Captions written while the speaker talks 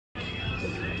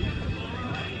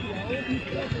Well,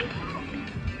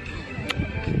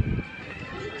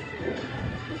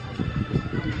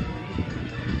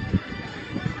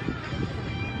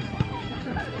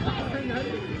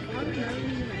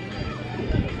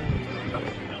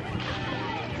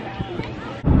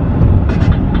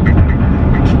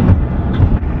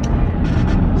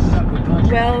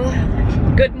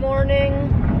 good morning,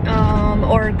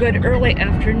 or good early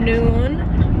afternoon.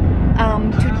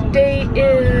 Today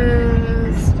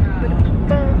is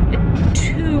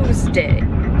Tuesday.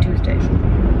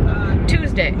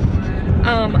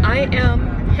 I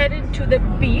am headed to the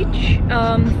beach.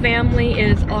 Family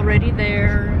is already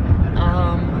there.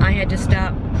 I had to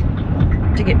stop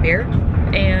to get beer,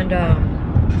 and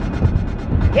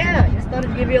yeah, I just thought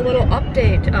I'd give you a little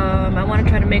update. I want to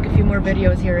try to make a few more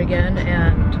videos here again,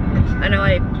 and I know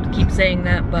I keep saying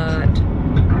that, but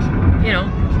you know,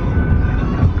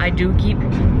 I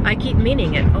keep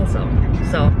meaning it also.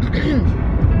 So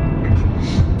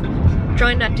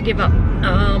trying not to give up.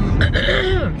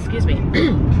 Excuse me.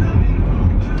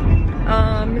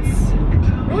 It's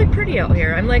really pretty out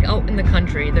here. I'm like out in the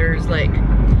country. There's like,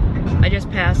 I just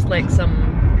passed like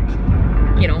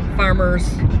some, you know,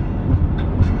 farmers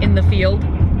in the field.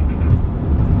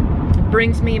 It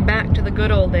brings me back to the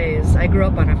good old days. I grew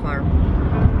up on a farm.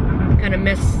 I kind of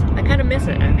miss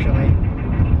it actually.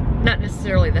 Not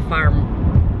necessarily the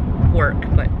farm work,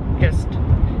 but just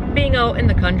being out in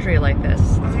the country like this.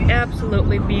 It's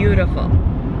absolutely beautiful.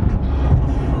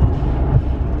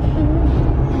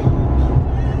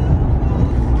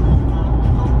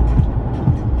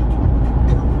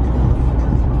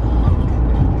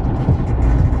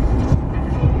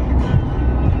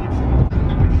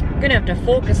 Gonna have to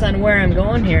focus on where I'm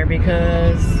going here,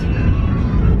 because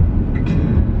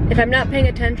if I'm not paying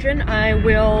attention, I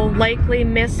will likely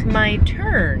miss my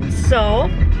turn. So,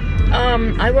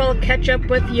 I will catch up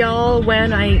with y'all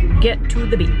when I get to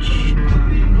the beach.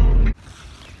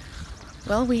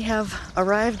 Well, we have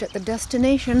arrived at the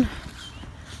destination.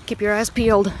 Keep your eyes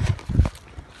peeled.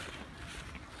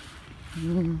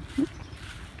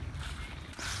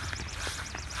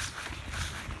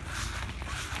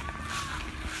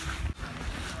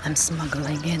 I'm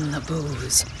smuggling in the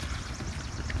booze.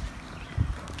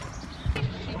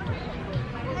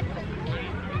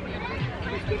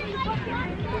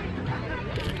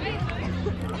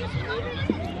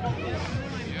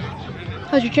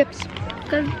 How's your chips?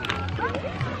 Good.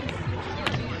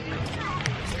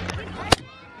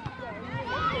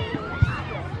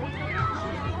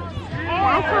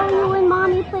 That's how you and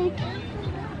Mommy play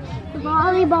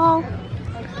volleyball.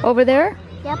 Over there?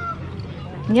 Yep.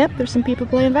 Yep, there's some people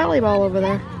playing volleyball over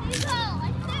there.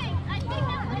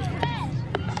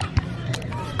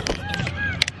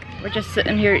 We're just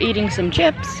sitting here eating some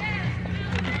chips.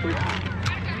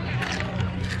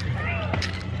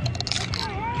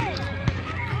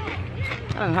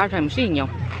 I have a hard time seeing you.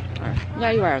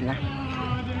 Yeah, you are in there.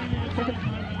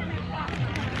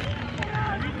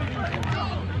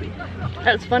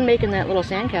 That was fun making that little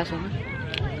sandcastle, huh?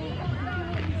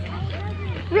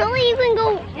 Really? You can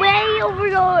go way over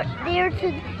there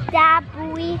to that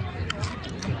buoy?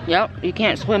 Yep, you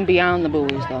can't swim beyond the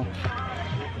buoys though.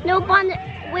 Nope,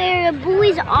 where the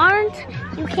buoys aren't,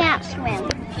 you can't swim.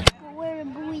 But where the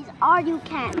buoys are, you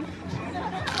can.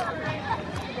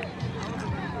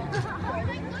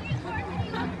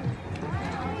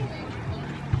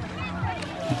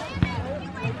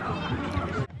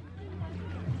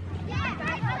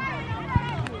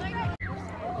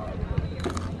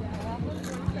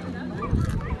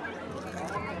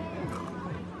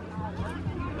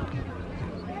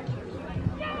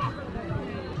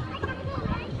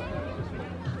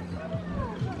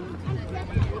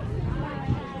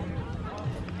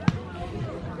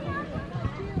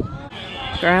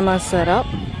 Grandma's set up.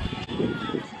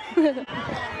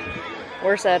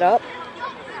 We're set up.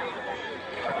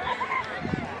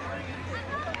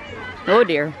 Oh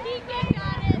dear.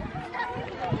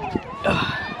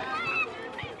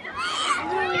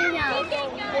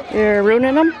 You're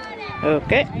ruining them?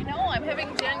 Okay. I know, I'm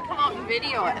having Jen come out and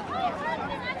video it.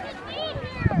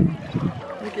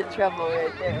 Look at trouble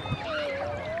right there.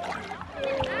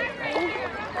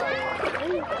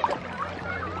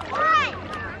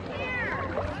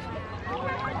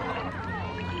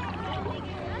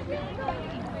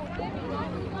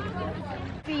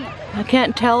 I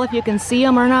can't tell if you can see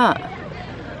them or not.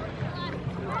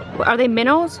 Are they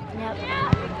minnows? Yep.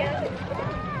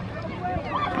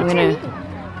 I'm gonna...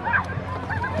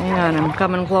 Hang on, I'm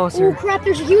coming closer. Oh crap,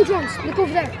 there's huge ones. Look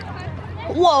over there.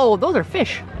 Whoa, those are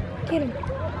fish. Get him.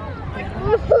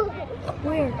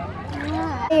 Where?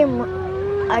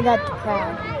 I got the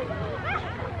crab.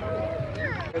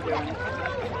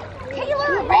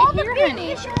 Taylor, Right all the here, big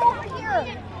honey. fish are over here.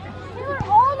 Taylor,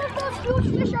 all of those huge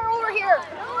fish are over here.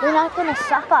 They're not gonna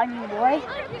suck on you, boy.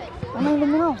 I don't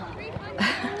even know.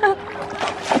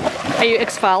 Are you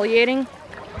exfoliating?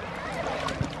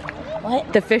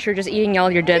 What? The fish are just eating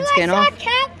all your dead skin off? I saw a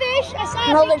catfish. I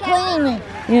saw no, they're cleaning me.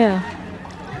 Yeah.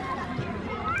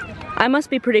 I must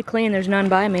be pretty clean. There's none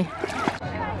by me.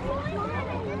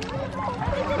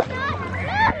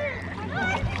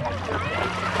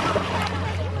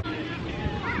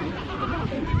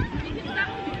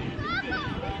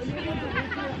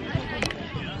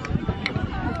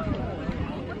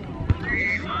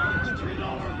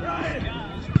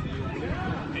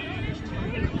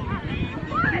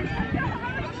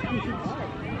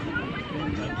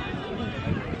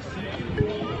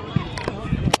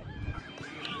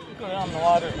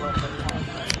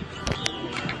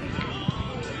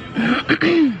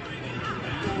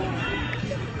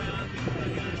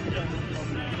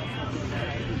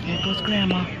 Here goes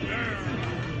Grandma.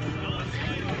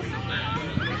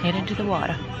 Headed to the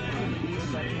water.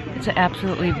 It's an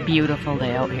absolutely beautiful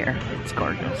day out here. It's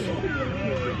gorgeous.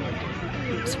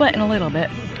 Sweating a little bit.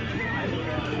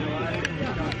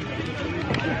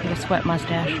 Get a sweat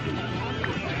mustache.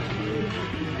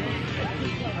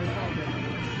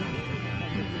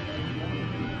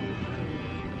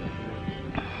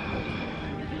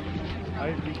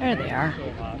 There they are.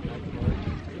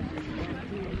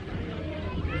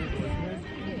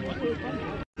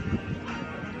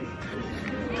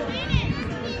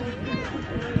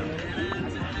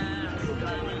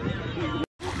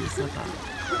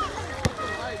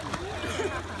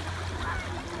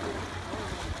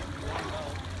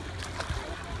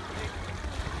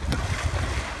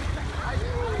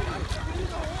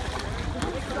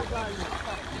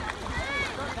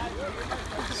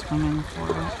 Swimming for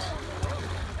it.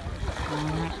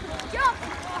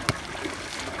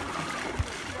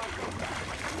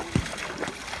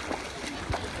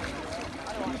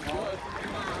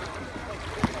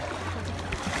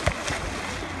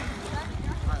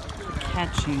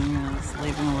 Catching is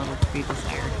leaving a little to be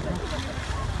desired.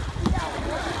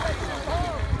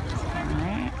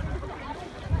 Alright.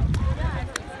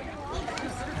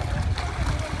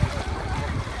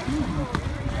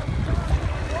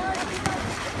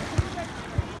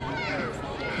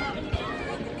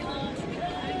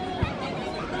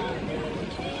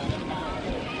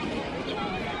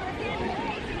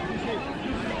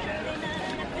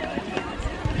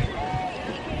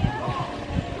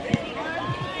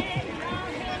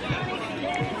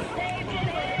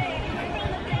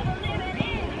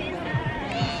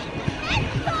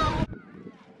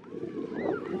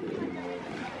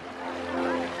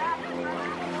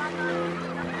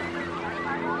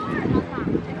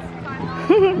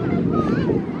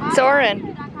 Soren.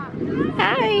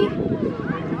 Hi.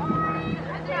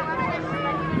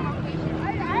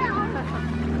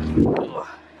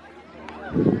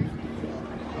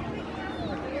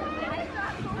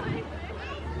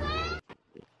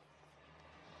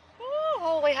 Oh,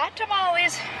 holy hot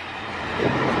tamales.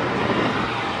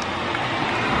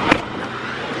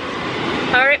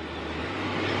 All right.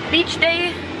 Beach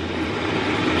day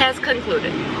has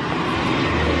concluded.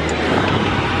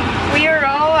 We are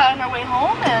all on our way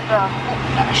home and, oh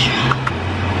gosh.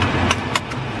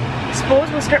 I suppose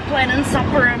we'll start planning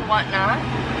supper and whatnot.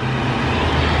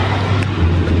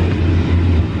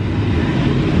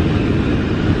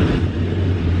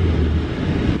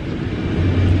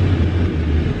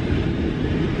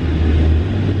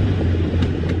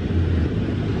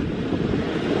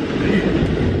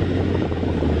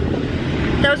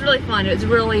 That was really fun. It was a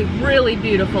really, really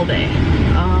beautiful day.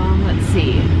 Let's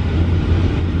see.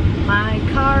 My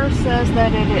car says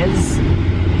that it is,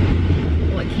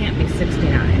 well, it can't be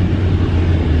 69.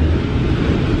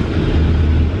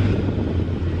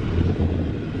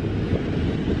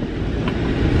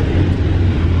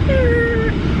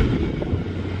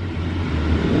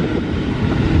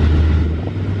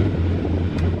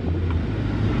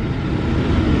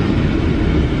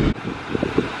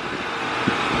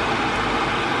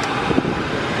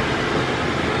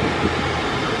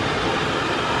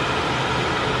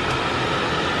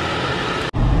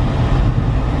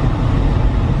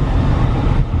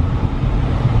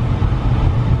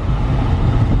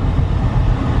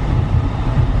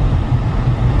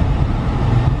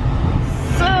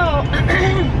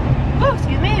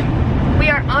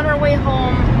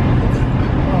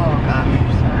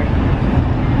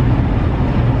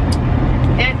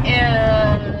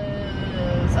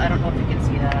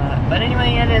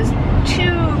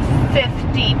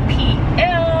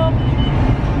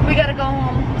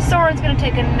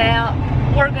 nap.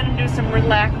 We're gonna do some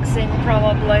relaxing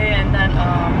probably, and then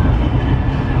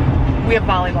we have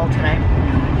volleyball tonight.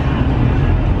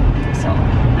 So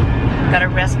gotta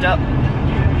rest up,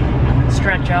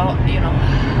 stretch out, you know,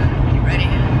 get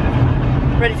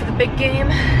ready for the big game.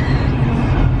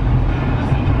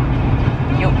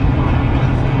 Yup.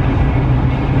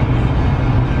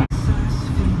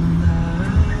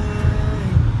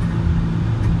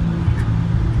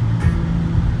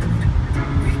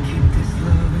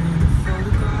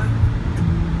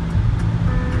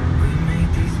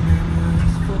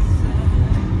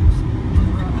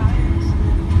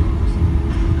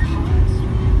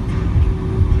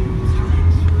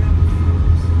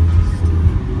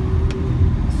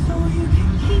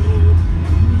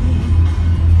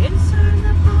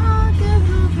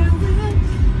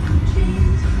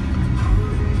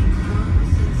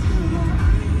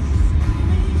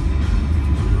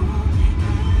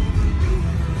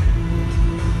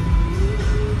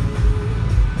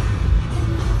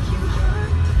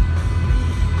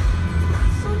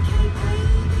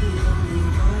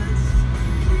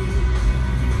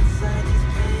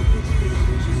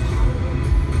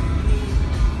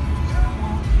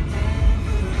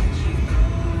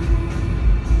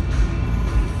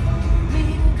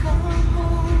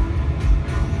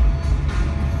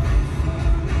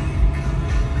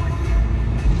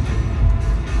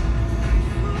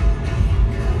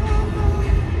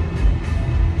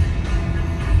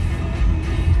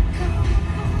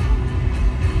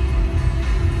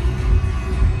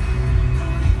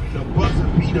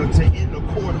 To end the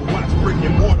quarter, watch brick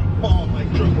and mortar fall like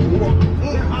drink of water.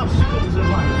 There are obstacles in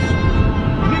life,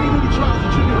 many trials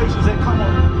and tribulations that come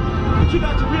on. But you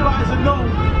got to realize and know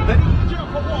that even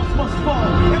Jericho walls must fall.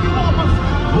 Every wall must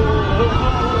fall.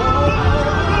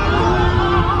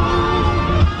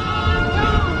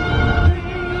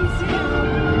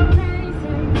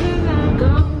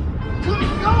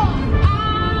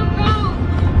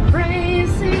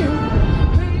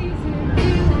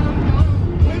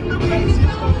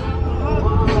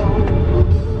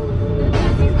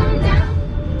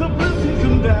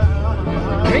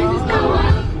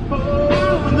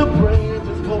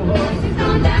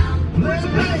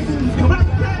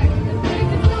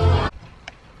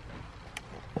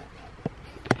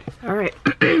 Alright.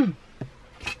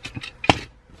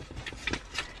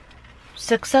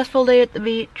 Successful day at the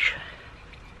beach.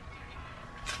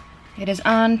 It is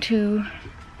on to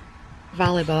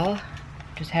volleyball.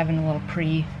 Just having a little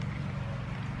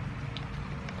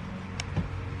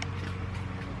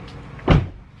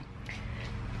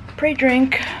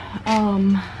pre-drink.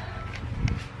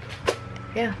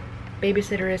 Yeah,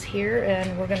 babysitter is here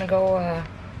and we're gonna go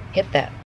hit that.